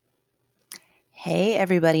Hey,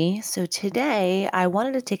 everybody. So today I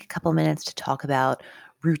wanted to take a couple minutes to talk about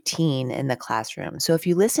routine in the classroom. So if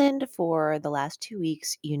you listened for the last 2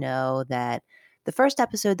 weeks, you know that the first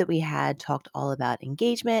episode that we had talked all about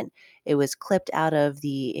engagement. It was clipped out of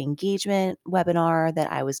the engagement webinar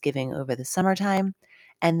that I was giving over the summertime.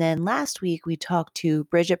 And then last week we talked to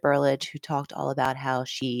Bridget Burlage, who talked all about how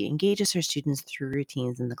she engages her students through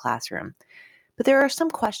routines in the classroom. But there are some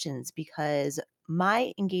questions because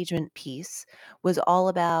my engagement piece was all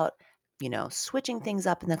about, switching things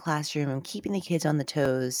up in the classroom and keeping the kids on the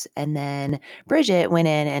toes. And then Bridget went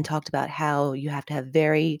in and talked about how you have to have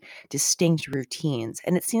very distinct routines.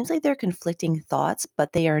 And it seems like they're conflicting thoughts,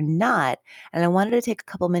 but they are not. And I wanted to take a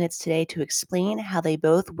couple minutes today to explain how they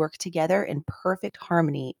both work together in perfect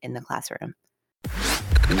harmony in the classroom.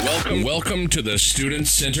 Welcome to the Student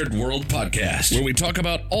Centered World Podcast, where we talk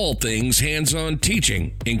about all things hands-on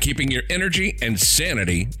teaching and keeping your energy and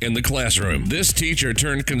sanity in the classroom. This teacher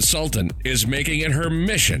turned consultant is making it her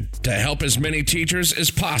mission to help as many teachers as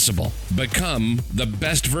possible become the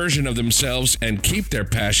best version of themselves and keep their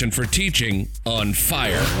passion for teaching on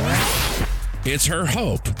fire. It's her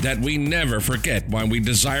hope that we never forget why we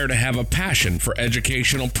desire to have a passion for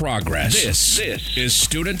educational progress. This is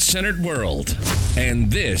Student Centered World,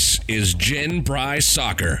 and this is Jen Bry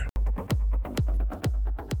Soccer.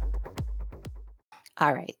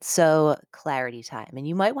 All right, so clarity time. And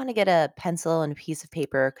you might want to get a pencil and a piece of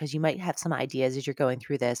paper because you might have some ideas as you're going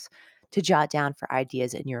through this to jot down for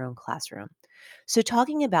ideas in your own classroom. So,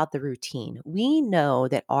 talking about the routine, we know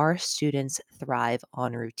that our students thrive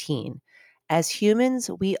on routine. As humans,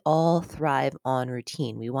 we all thrive on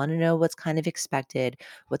routine. We want to know what's kind of expected,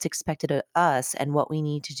 what's expected of us, and what we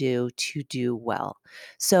need to do well.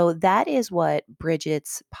 So, that is what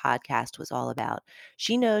Bridget's podcast was all about.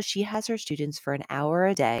 She knows she has her students for an hour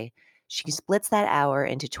a day. She splits that hour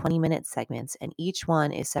into 20-minute segments, and each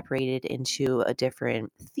one is separated into a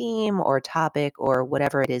different theme or topic or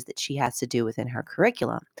whatever it is that she has to do within her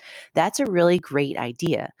curriculum. That's a really great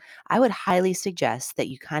idea. I would highly suggest that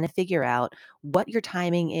you kind of figure out what your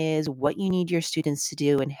timing is, what you need your students to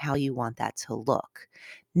do, and how you want that to look.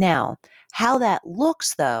 Now, how that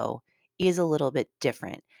looks, though, is a little bit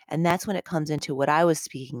different. And that's when it comes into what I was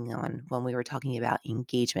speaking on when we were talking about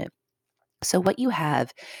engagement. So, what you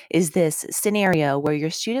have is this scenario where your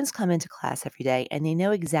students come into class every day and they know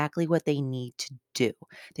exactly what they need to do.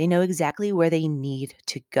 They know exactly where they need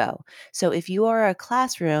to go. So, if you are a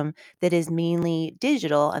classroom that is mainly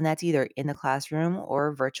digital, and that's either in the classroom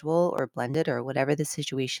or virtual or blended or whatever the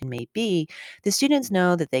situation may be, the students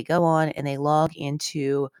know that they go on and they log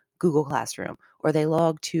into Google Classroom or they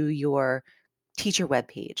log to your teacher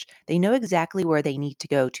webpage. They know exactly where they need to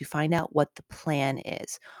go to find out what the plan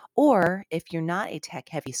is. Or if you're not a tech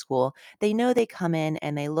heavy school, they know they come in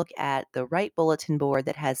and they look at the right bulletin board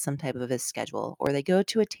that has some type of a schedule, or they go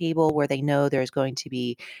to a table where they know there's going to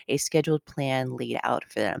be a scheduled plan laid out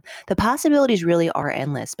for them. The possibilities really are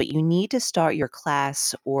endless, but you need to start your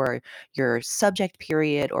class or your subject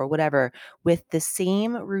period or whatever with the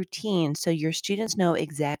same routine so your students know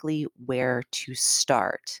exactly where to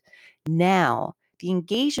start. Now, the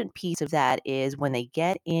engagement piece of that is when they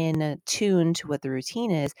get in tune to what the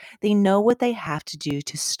routine is, they know what they have to do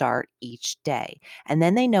to start each day. And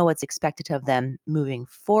then they know what's expected of them moving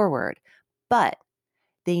forward. But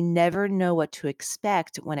they never know what to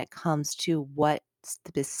expect when it comes to what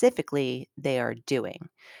specifically they are doing.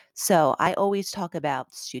 So I always talk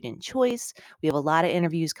about student choice. We have a lot of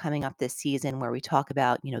interviews coming up this season where we talk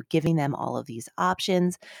about, giving them all of these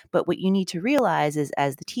options. But what you need to realize is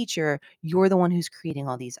as the teacher, you're the one who's creating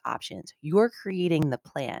all these options. You're creating the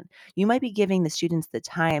plan. You might be giving the students the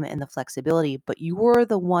time and the flexibility, but you're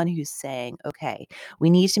the one who's saying, okay, we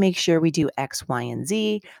need to make sure we do X, Y, and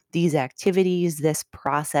Z. These activities, this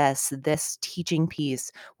process, this teaching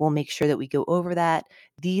piece will make sure that we go over that.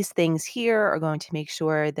 These things here are going to make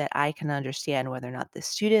sure that I can understand whether or not the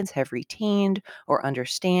students have retained or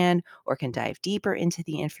understand or can dive deeper into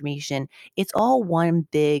the information. It's all one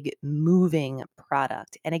big moving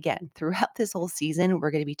product. And again, throughout this whole season,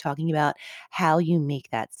 we're going to be talking about how you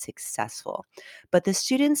make that successful. But the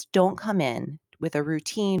students don't come in with a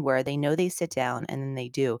routine where they know they sit down and then they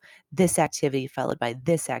do this activity followed by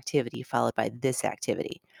this activity followed by this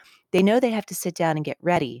activity. They know they have to sit down and get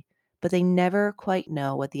ready, but they never quite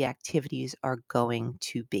know what the activities are going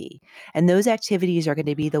to be. And those activities are going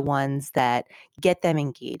to be the ones that get them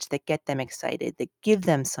engaged, that get them excited, that give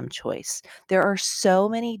them some choice. There are so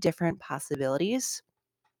many different possibilities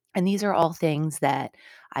And these are all things that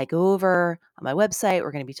I go over on my website.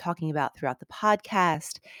 We're going to be talking about throughout the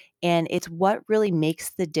podcast. And it's what really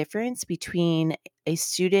makes the difference between a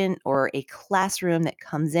student or a classroom that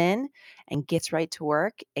comes in and gets right to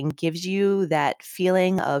work and gives you that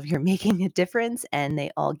feeling of you're making a difference and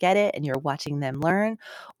they all get it and you're watching them learn,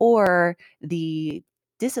 or the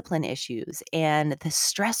discipline issues and the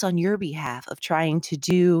stress on your behalf of trying to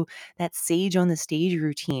do that sage on the stage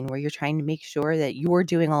routine where you're trying to make sure that you're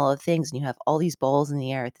doing all of things and you have all these balls in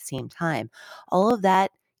the air at the same time. All of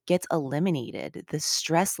that gets eliminated. The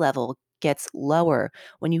stress level gets lower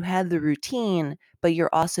when you have the routine, but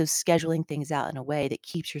you're also scheduling things out in a way that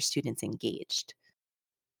keeps your students engaged.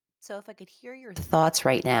 So, if I could hear your thoughts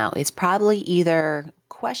right now, it's probably either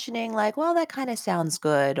questioning, like, well, that kind of sounds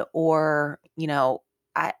good, or,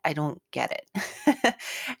 I don't get it.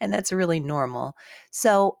 And that's really normal.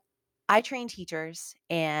 So, I train teachers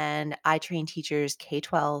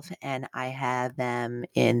K-12, and I have them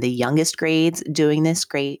in the youngest grades doing this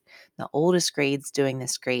great, the oldest grades doing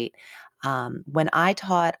this great. When I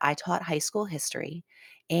taught high school history,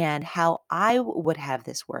 and how would have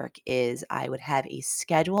this work is I would have a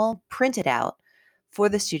schedule printed out for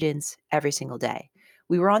the students every single day.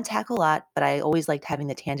 We were on Tack a lot, but I always liked having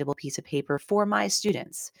the tangible piece of paper for my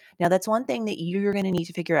students. Now, that's one thing that you're going to need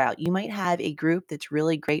to figure out. You might have a group that's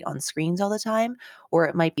really great on screens all the time, or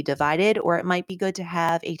it might be divided, or it might be good to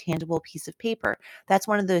have a tangible piece of paper. That's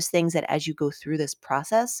one of those things that as you go through this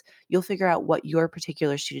process, you'll figure out what your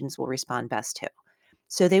particular students will respond best to.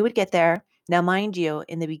 So they would get there. Now, mind you,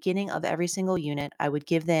 in the beginning of every single unit, I would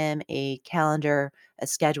give them a calendar, a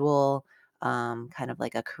schedule, kind of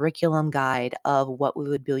like a curriculum guide of what we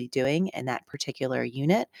would be doing in that particular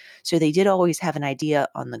unit. So they did always have an idea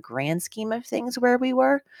on the grand scheme of things where we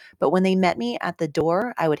were. But when they met me at the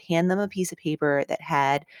door, I would hand them a piece of paper that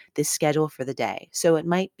had this schedule for the day. So it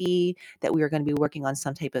might be that we were going to be working on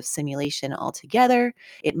some type of simulation altogether.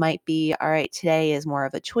 It might be, all right, today is more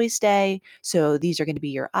of a choice day. So these are going to be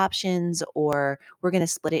your options, or we're going to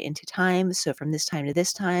split it into time. So from this time to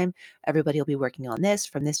this time, everybody will be working on this.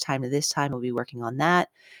 From this time to this time, we'll be working on that.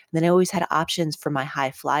 And then I always had options for my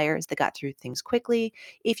high flyers that got through things quickly.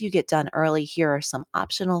 If you get done early, here are some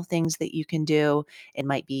optional things that you can do. It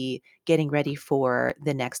might be getting ready for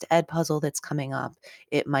the next ed puzzle that's coming up.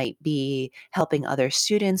 It might be helping other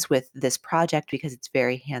students with this project because it's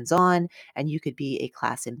very hands on and you could be a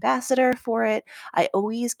class ambassador for it. I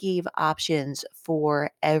always gave options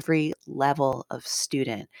for every level of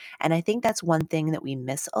student. And I think that's one thing that we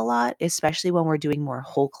miss a lot, especially when we're doing more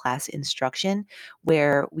whole class instruction,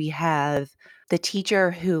 where we have the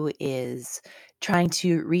teacher who is trying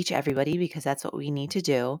to reach everybody because that's what we need to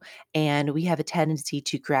do. And we have a tendency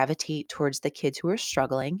to gravitate towards the kids who are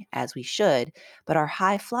struggling, as we should. But our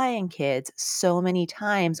high flying kids, so many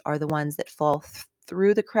times, are the ones that fall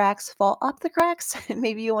through the cracks, fall up the cracks.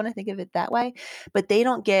 Maybe you want to think of it that way. But they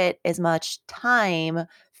don't get as much time,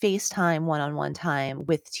 FaceTime one on one time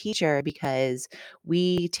with teacher because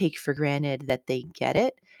we take for granted that they get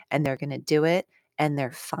it and they're going to do it and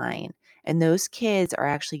they're fine. And those kids are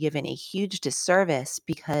actually given a huge disservice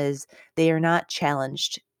because they are not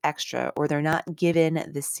challenged extra or they're not given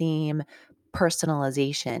the same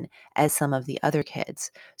personalization as some of the other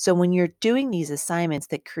kids. So when you're doing these assignments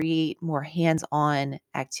that create more hands-on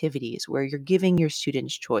activities where you're giving your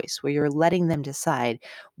students choice, where you're letting them decide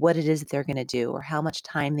what it is that they're going to do or how much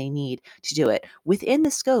time they need to do it within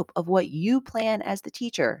the scope of what you plan as the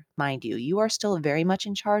teacher, mind you, you are still very much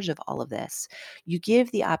in charge of all of this. You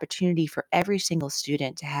give the opportunity for every single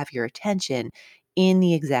student to have your attention in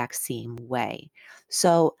the exact same way.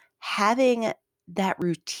 So having that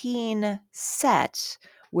routine set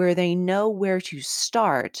where they know where to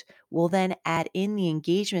start will then add in the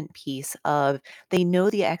engagement piece of they know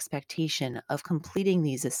the expectation of completing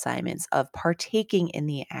these assignments, of partaking in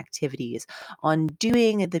the activities, on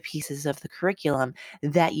doing the pieces of the curriculum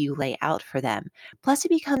that you lay out for them. Plus, it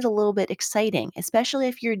becomes a little bit exciting, especially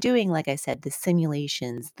if you're doing, like I said, the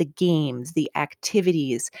simulations, the games, the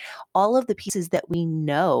activities, all of the pieces that we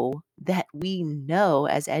know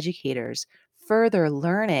as educators further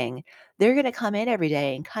learning, they're going to come in every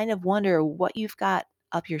day and kind of wonder what you've got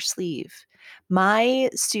up your sleeve. My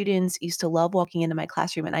students used to love walking into my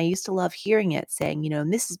classroom, and I used to love hearing it saying,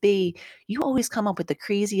 Mrs. B, you always come up with the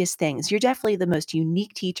craziest things. You're definitely the most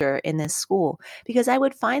unique teacher in this school because I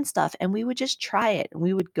would find stuff and we would just try it and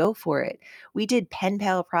we would go for it. We did pen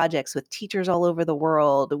pal projects with teachers all over the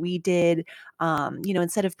world. We did,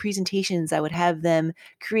 instead of presentations, I would have them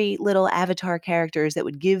create little avatar characters that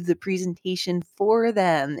would give the presentation for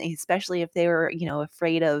them, especially if they were,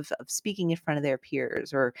 afraid of speaking in front of their peers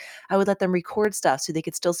peers, or I would let them record stuff so they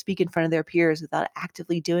could still speak in front of their peers without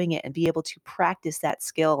actively doing it and be able to practice that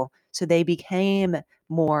skill so they became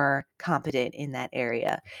more competent in that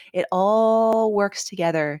area. It all works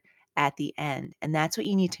together at the end. And that's what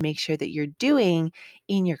you need to make sure that you're doing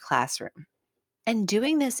in your classroom. And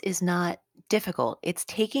doing this is not difficult. It's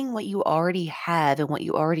taking what you already have and what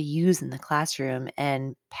you already use in the classroom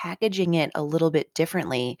and packaging it a little bit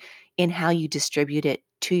differently in how you distribute it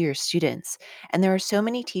to your students. And there are so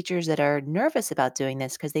many teachers that are nervous about doing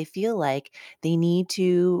this because they feel like they need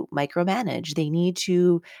to micromanage. They need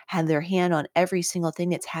to have their hand on every single thing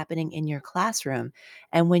that's happening in your classroom.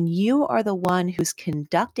 And when you are the one who's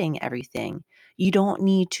conducting everything, you don't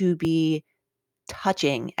need to be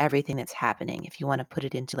touching everything that's happening, if you wanna put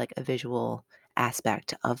it into, like, a visual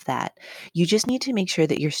aspect of that. You just need to make sure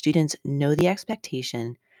that your students know the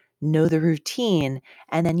expectation, know the routine,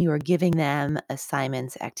 and then you are giving them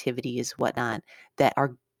assignments, activities, whatnot, that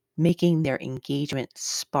are making their engagement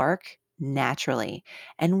spark naturally.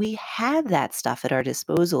 And we have that stuff at our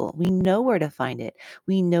disposal. We know where to find it.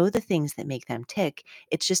 We know the things that make them tick.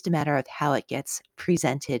 It's just a matter of how it gets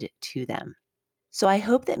presented to them. So I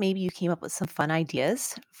hope that maybe you came up with some fun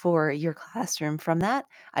ideas for your classroom from that.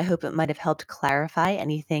 I hope it might have helped clarify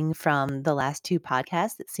anything from the last two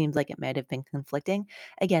podcasts that seems like it might have been conflicting.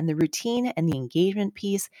 Again, the routine and the engagement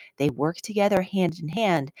piece, they work together hand in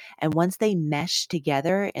hand. And once they mesh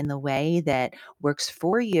together in the way that works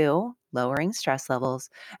for you, lowering stress levels,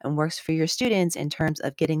 and works for your students in terms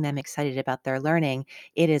of getting them excited about their learning,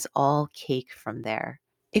 it is all cake from there.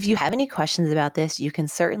 If you have any questions about this, you can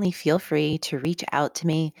certainly feel free to reach out to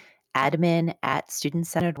me,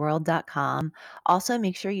 admin@studentcenteredworld.com. Also,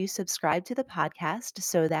 make sure you subscribe to the podcast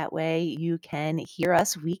so that way you can hear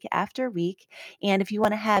us week after week. And if you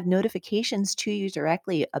want to have notifications to you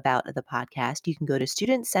directly about the podcast, you can go to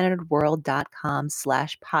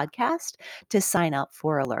studentcenteredworld.com/podcast to sign up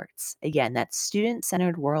for alerts. Again, that's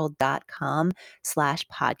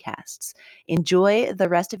studentcenteredworld.com/podcasts. Enjoy the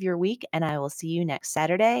rest of your week, and I will see you next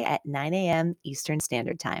Saturday at 9 a.m. Eastern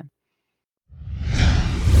Standard Time.